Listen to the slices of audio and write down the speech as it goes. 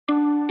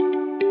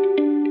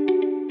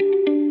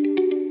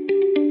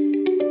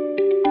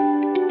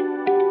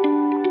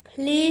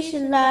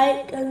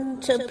like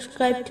and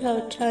subscribe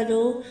to our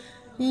channel.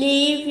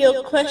 Leave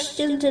your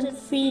questions and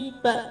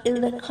feedback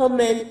in the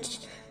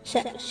comments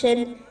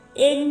section.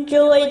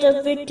 Enjoy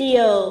the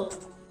video.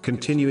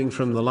 Continuing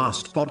from the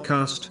last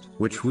podcast,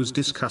 which was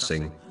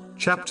discussing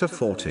chapter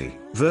 40,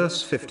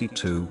 verse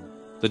 52.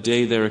 The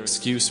day their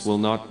excuse will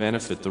not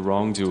benefit the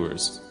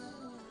wrongdoers,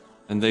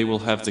 and they will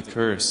have the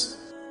curse.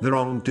 The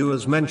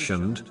wrongdoers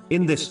mentioned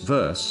in this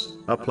verse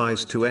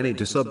applies to any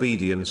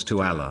disobedience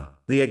to Allah,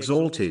 the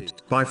Exalted,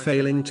 by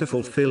failing to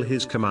fulfill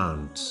His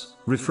commands,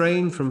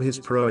 refrain from His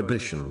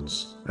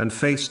prohibitions, and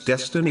face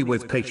destiny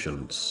with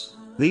patience.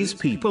 These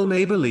people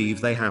may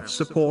believe they have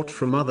support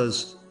from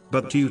others,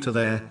 but due to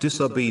their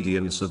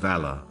disobedience of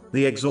Allah,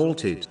 the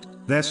Exalted,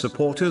 their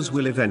supporters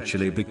will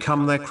eventually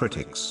become their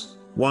critics.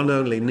 One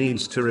only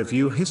needs to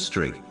review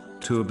history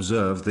to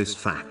observe this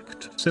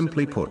fact.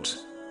 Simply put,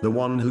 the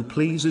one who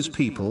pleases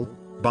people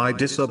by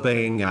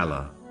disobeying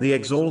Allah, the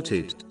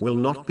Exalted, will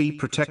not be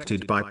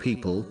protected by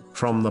people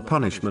from the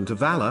punishment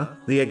of Allah,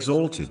 the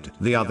Exalted.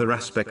 The other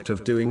aspect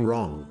of doing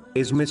wrong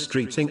is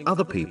mistreating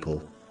other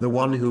people. The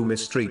one who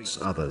mistreats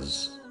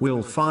others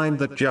will find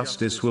that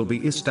justice will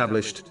be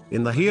established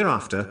in the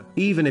hereafter,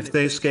 even if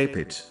they escape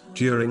it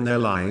during their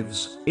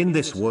lives in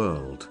this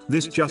world.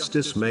 This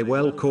justice may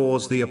well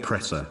cause the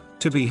oppressor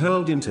to be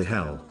hurled into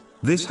hell.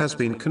 This has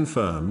been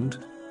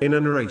confirmed in a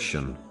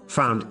narration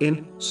found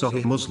in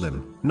Sahih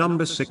Muslim,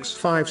 number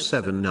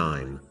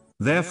 6579.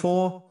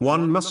 Therefore,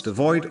 one must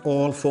avoid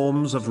all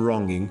forms of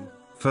wronging.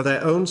 For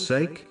their own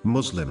sake,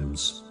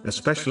 Muslims,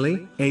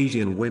 especially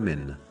Asian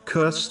women,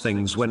 curse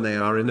things when they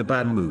are in a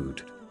bad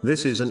mood.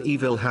 This is an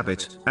evil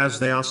habit, as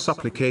they are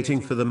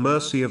supplicating for the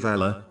mercy of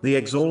Allah, the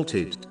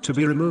Exalted, to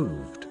be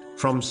removed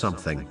from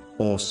something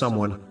or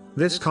someone.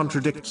 This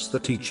contradicts the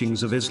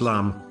teachings of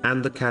Islam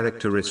and the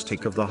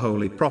characteristic of the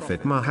Holy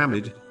Prophet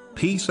Muhammad,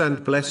 peace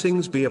and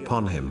blessings be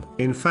upon him.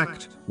 In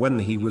fact, when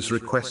he was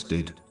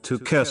requested to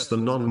curse the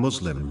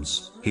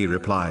non-Muslims, he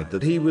replied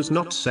that he was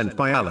not sent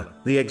by Allah,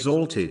 the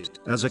Exalted,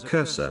 as a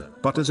curser,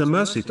 but as a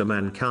mercy to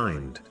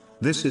mankind.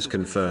 This is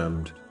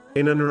confirmed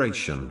in a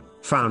narration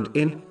found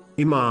in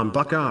Imam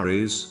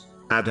Bukhari's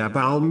Adab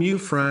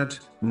al-Mufrad,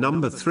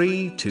 number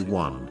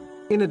 321.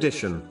 In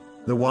addition,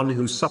 the one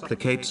who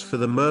supplicates for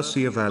the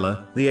mercy of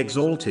Allah, the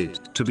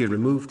Exalted, to be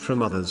removed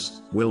from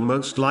others, will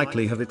most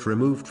likely have it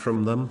removed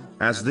from them,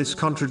 as this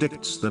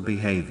contradicts the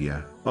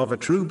behavior of a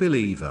true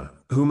believer,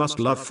 who must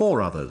love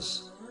for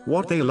others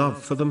what they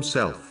love for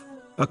themselves.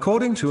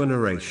 According to a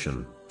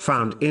narration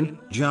found in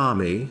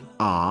Jami'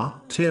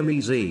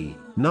 at-Tirmizi,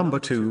 number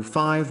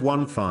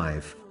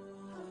 2515,